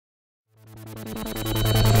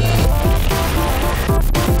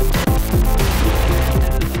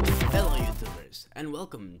and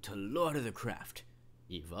welcome to Lord of the Craft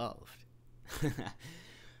Evolved.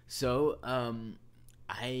 So,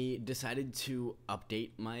 I decided to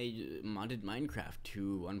update my modded Minecraft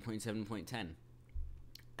to 1.7.10,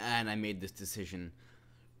 and I made this decision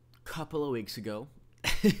a couple of weeks ago.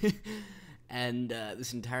 And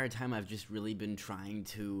this entire time I've just really been trying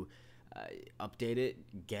to update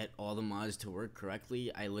it, get all the mods to work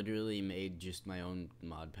correctly. I literally made just my own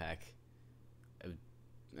mod pack.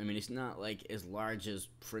 I mean, it's not like as large as,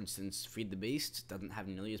 for instance, Feed the Beast. Doesn't have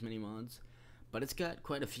nearly as many mods, but it's got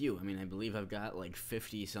quite a few. I mean, I believe I've got like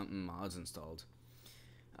 50-something mods installed.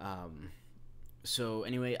 So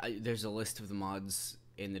anyway, there's a list of the mods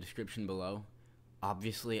in the description below.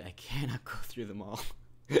 Obviously, I cannot go through them all.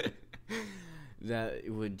 That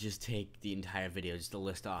would just take the entire video just to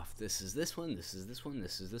list off. This is this one, this is this one,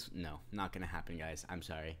 this is this. No, not gonna happen, guys. I'm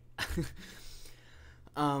sorry.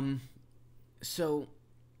 So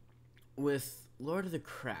with Lord of the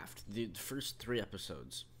Craft, the first 3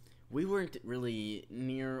 episodes, we weren't really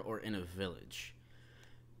near or in a village.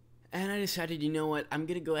 And I decided, you know what, I'm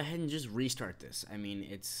gonna go ahead and just restart this. I mean,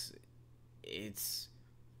 it's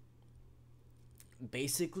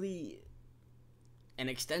basically an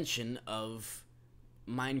extension of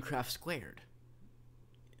Minecraft Squared.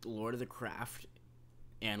 Lord of the Craft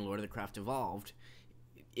and Lord of the Craft Evolved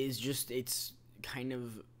is just, it's kind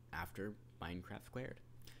of after Minecraft Squared.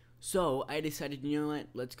 So I decided, you know what,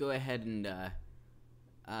 let's go ahead and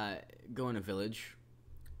go in a village.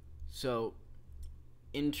 So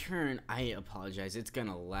in turn, I apologize, it's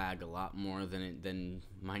gonna lag a lot more than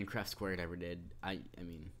Minecraft Squared ever did. I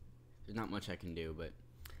mean, there's not much I can do, but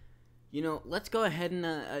you know, let's go ahead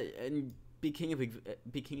and be king of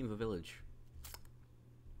a village.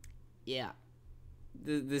 Yeah,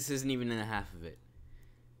 this isn't even in a half of it.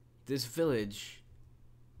 This village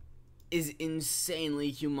is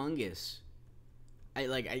insanely humongous.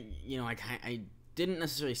 I didn't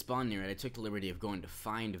necessarily spawn near it. I took the liberty of going to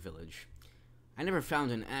find a village. I never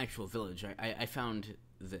found an actual village. I found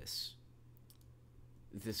this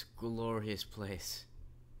glorious place.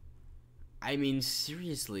 I mean,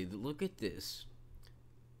 seriously, look at this.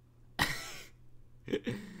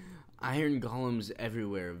 Iron golems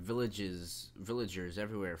everywhere, villagers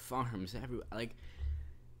everywhere, farms everywhere. Like,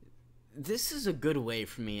 this is a good way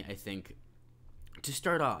for me, I think, to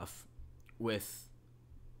start off with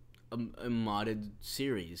a modded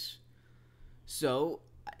series. So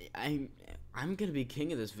I'm gonna be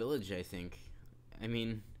king of this village, I think. I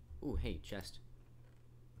mean, ooh, hey, chest.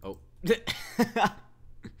 Oh.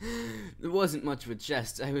 There wasn't much of a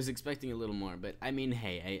chest. I was expecting a little more, but I mean,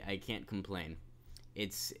 hey, I can't complain.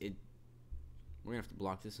 We're gonna have to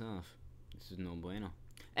block this off. This is no bueno.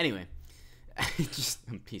 Anyway, just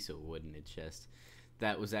a piece of wood in a chest.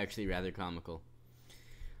 That was actually rather comical.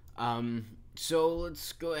 So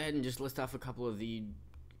let's go ahead and just list off a couple of the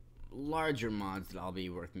larger mods that I'll be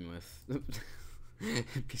working with.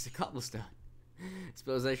 Piece of cobblestone.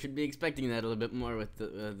 Suppose I should be expecting that a little bit more with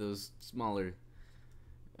those smaller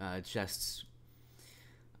chests.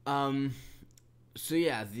 So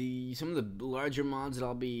yeah, some of the larger mods that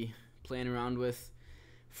I'll be playing around with,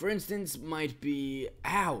 for instance, might be,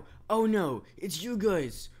 ow, oh no, it's you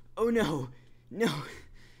guys, oh no,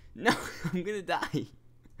 I'm gonna die.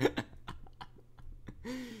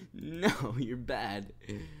 No, you're bad.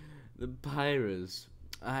 The pyros.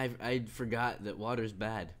 I forgot that water's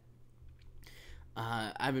bad.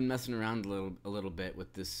 I've been messing around a little bit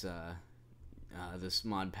with this this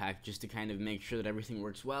mod pack just to kind of make sure that everything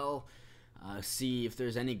works well, see if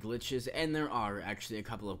there's any glitches, and there are actually a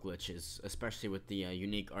couple of glitches, especially with the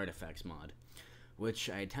unique artifacts mod, which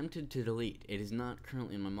I attempted to delete. It is not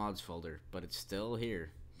currently in my mods folder, but it's still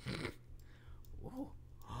here.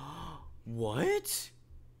 What?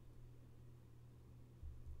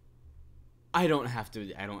 I don't have to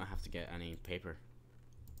get any paper.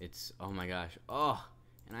 It's, oh my gosh. Oh,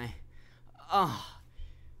 and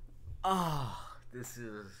this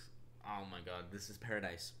is, oh my god, this is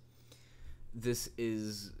paradise. This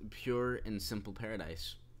is pure and simple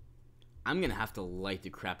paradise. I'm gonna have to light the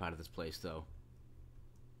crap out of this place, though.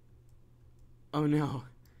 Oh no.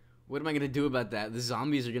 What am I gonna do about that? The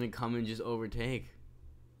zombies are gonna come and just overtake.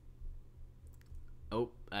 Oh,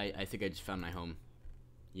 I think I just found my home.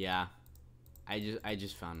 Yeah. I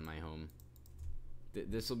just found my home.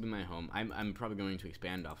 This will be my home. I'm probably going to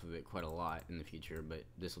expand off of it quite a lot in the future, but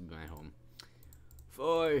this will be my home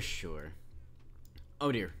for sure.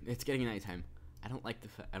 Oh dear, it's getting nighttime. I don't like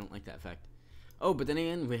that fact. Oh, but then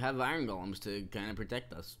again, we have iron golems to kind of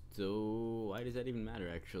protect us. So why does that even matter,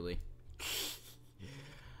 actually?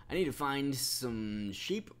 I need to find some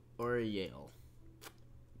sheep or a Yale.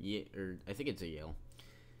 or I think it's a Yale.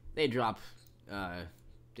 They drop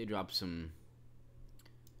some,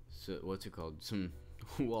 so what's it called? Some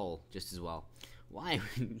wool just as well. Why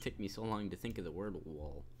would it take me so long to think of the word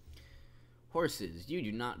wool? Horses, you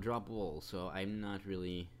do not drop wool, so I'm not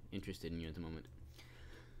really interested in you at the moment.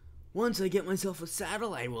 Once I get myself a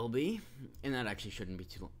saddle, I will be. And that actually shouldn't be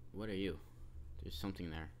too long. What are you? There's something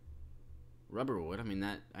there. Rubber wood, I mean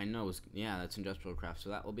that, I know, yeah, that's industrial craft, so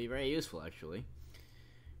that will be very useful, actually.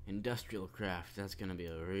 Industrial craft, that's gonna be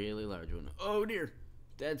a really large one. Oh dear!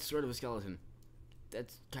 That's sort of a skeleton.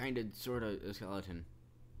 That's kinda, sort of a skeleton.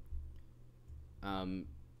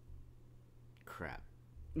 Crap.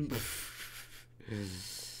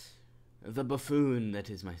 The buffoon that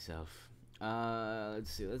is myself.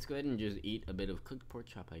 Let's see, let's go ahead and just eat a bit of cooked pork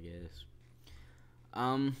chop, I guess.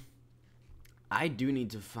 I do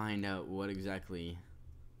need to find out what exactly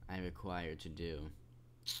I require to do.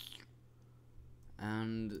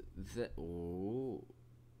 And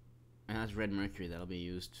and that's red mercury. That'll be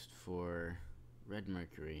used for red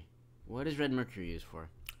mercury. What is red mercury used for?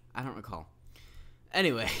 I don't recall.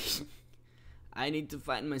 Anyway, I need to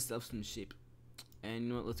find myself some sheep. And you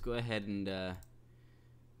know what, let's go ahead and,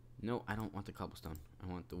 no, I don't want the cobblestone. I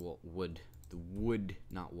want the wood. The wood,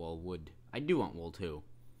 not wool, wood. I do want wool, too.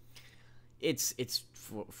 It's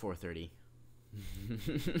 4:30.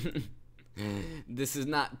 This is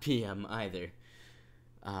not PM, either.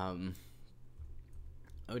 Oh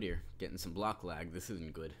dear, getting some block lag. This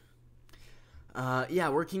isn't good. Yeah,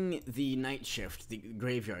 working the night shift, the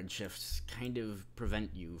graveyard shifts, kind of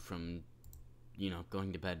prevent you from, you know,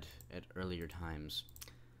 going to bed at earlier times.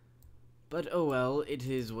 But oh well, it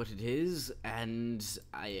is what it is, and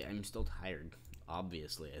I'm still tired,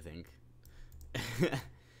 obviously, I think.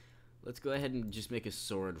 Let's go ahead and just make a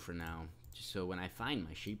sword for now, just so when I find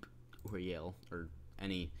my sheep, or Yale, or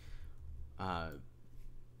any,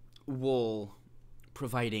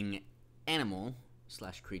 wool-providing animal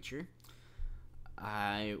 / creature,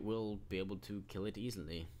 I will be able to kill it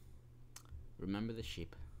easily. Remember the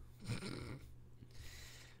sheep.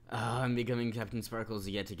 I'm becoming Captain Sparkles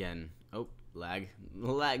yet again. Oh, lag.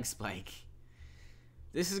 Lag spike.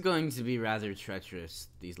 This is going to be rather treacherous,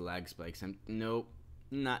 these lag spikes. Nope.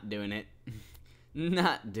 Not doing it.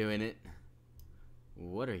 Not doing it.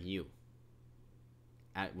 What are you?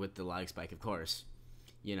 With the lag spike, of course.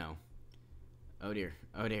 You know. Oh dear.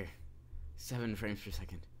 Oh dear. 7 frames per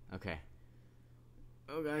second. Okay.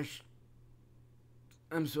 Oh gosh.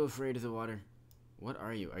 I'm so afraid of the water. What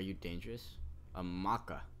are you? Are you dangerous? A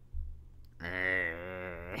maca.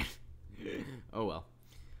 Oh well.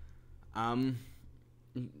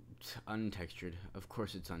 Untextured. Of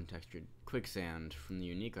course it's untextured. Quicksand from the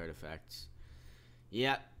unique artifacts.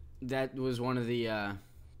 Yeah, that was one of the,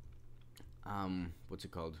 what's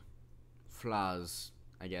it called? Flaws,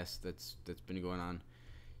 I guess, that's been going on.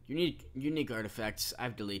 Unique artifacts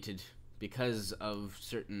I've deleted because of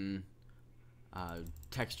certain,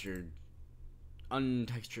 untextured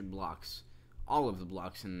blocks. All of the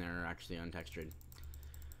blocks in there are actually untextured.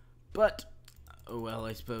 But, oh well,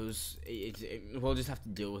 I suppose we'll just have to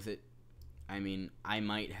deal with it. I mean, I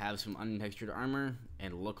might have some untextured armor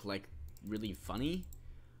and look like really funny,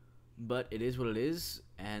 but it is what it is,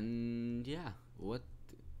 and yeah, what,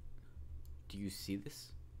 do you see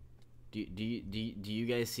this? Do you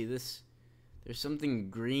guys see this? There's something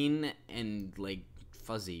green and, like,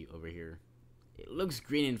 fuzzy over here. It looks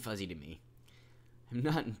green and fuzzy to me. I'm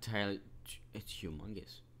not entirely, it's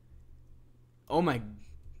humongous. Oh my,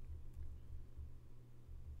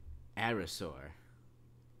 Aerosaur.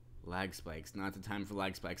 Lag spikes. Not the time for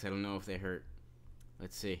lag spikes. I don't know if they hurt.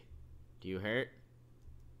 Let's see. Do you hurt?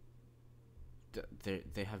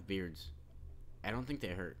 They have beards. I don't think they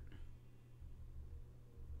hurt.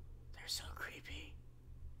 They're so creepy.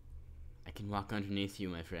 I can walk underneath you,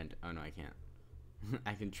 my friend. Oh, no, I can't.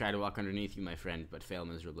 I can try to walk underneath you, my friend, but fail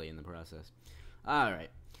miserably in the process.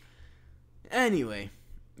 Alright. Anyway,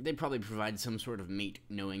 they probably provide some sort of mate,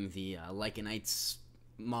 knowing the Lycanites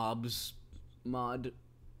mobs mod.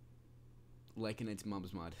 Lycanites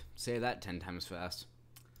mobs mod. Say that 10 times fast.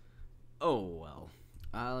 Oh well.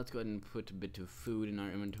 Let's go ahead and put a bit of food in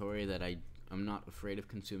our inventory that I'm not afraid of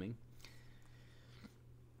consuming.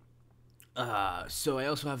 So I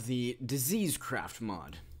also have the disease craft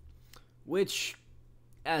mod, which,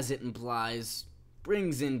 as it implies,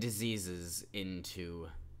 brings in diseases into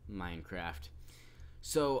Minecraft.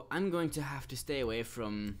 So I'm going to have to stay away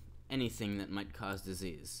from anything that might cause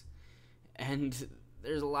disease. And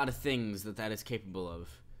there's a lot of things that is capable of.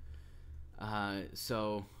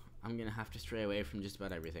 So I'm gonna have to stray away from just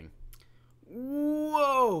about everything.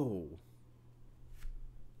 Whoa!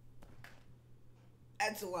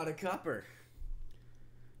 That's a lot of copper.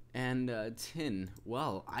 And tin.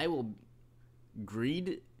 Well, I will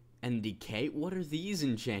greed and decay. What are these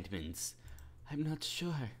enchantments? I'm not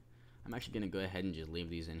sure. I'm actually going to go ahead and just leave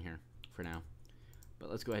these in here for now. But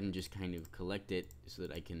let's go ahead and just kind of collect it so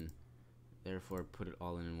that I can therefore put it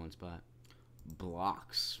all in one spot.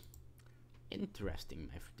 Blocks. Interesting.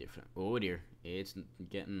 Different. Oh dear. It's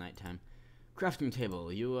getting nighttime. Crafting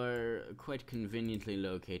table. You are quite conveniently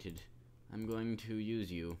located. I'm going to use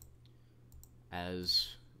you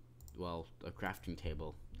as, well, a crafting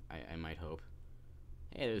table, I might hope.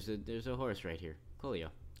 Hey, there's a horse right here. Coolio.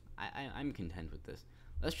 I'm content with this.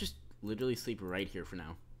 Let's just literally sleep right here for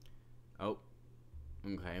now. Oh.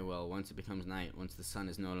 Okay, well, once it becomes night, once the sun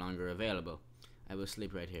is no longer available, I will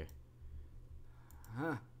sleep right here.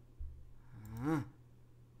 Haha.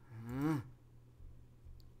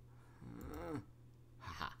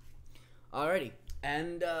 Alrighty.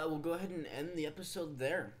 And we'll go ahead and end the episode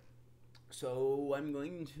there. So I'm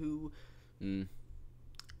going to...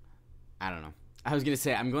 I don't know. I was going to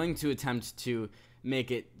say, I'm going to attempt to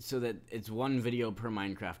make it so that it's one video per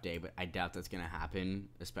Minecraft day, but I doubt that's going to happen,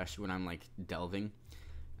 especially when I'm, like, delving,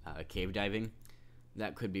 cave diving.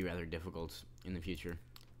 That could be rather difficult in the future.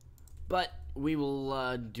 But we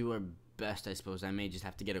will do our best, I suppose. I may just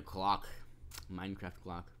have to get a clock. Minecraft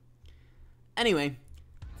clock. Anyway,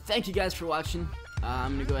 thank you guys for watching.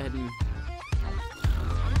 I'm going to go ahead and...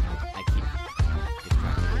 I keep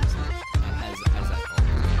as I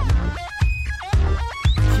always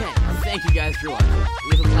do. Okay, thank you guys for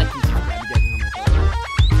watching.